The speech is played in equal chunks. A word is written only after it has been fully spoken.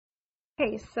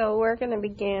Okay, so we're going to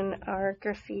begin our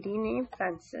graffiti name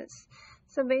fences.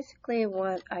 So basically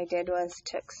what I did was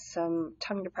took some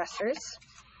tongue depressors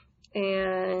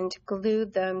and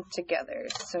glued them together.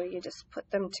 So you just put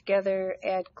them together,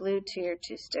 add glue to your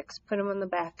two sticks, put them on the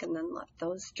back, and then let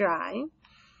those dry.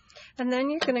 And then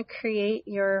you're going to create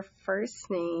your first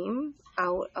name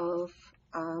out of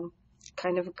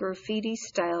kind of graffiti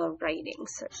style writing.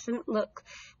 So it shouldn't look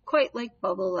quite like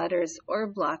bubble letters or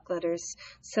block letters.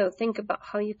 So think about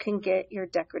how you can get your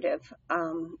decorative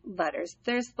letters.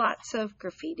 There's lots of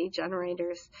graffiti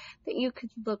generators that you could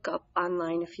look up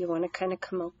online if you want to kind of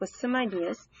come up with some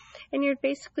ideas. And you're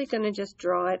basically going to just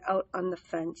draw it out on the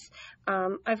fence.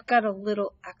 I've got a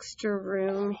little extra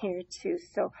room here too,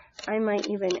 so I might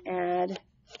even add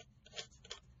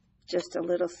just a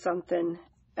little something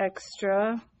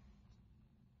extra.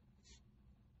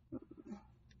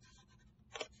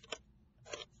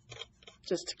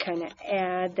 Just to kind of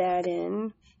add that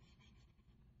in.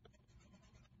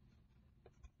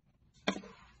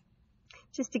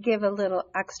 Just to give a little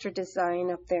extra design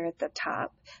up there at the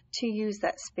top to use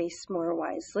that space more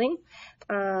wisely.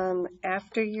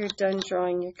 After you're done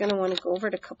drawing, you're going to want to go over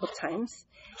it a couple times.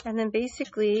 And then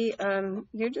basically,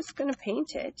 you're just going to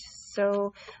paint it.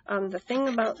 So the thing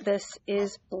about this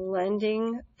is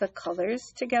blending the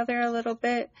colors together a little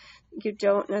bit. You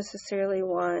don't necessarily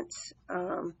want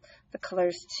the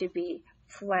colors to be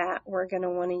flat. We're going to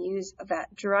want to use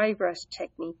that dry brush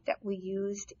technique that we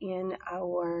used in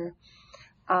our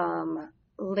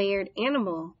layered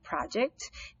animal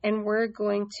project, and we're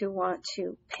going to want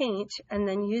to paint and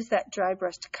then use that dry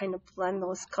brush to kind of blend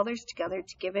those colors together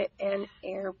to give it an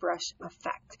airbrush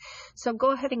effect. So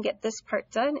go ahead and get this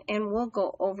part done, and we'll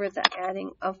go over the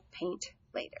adding of paint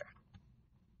later.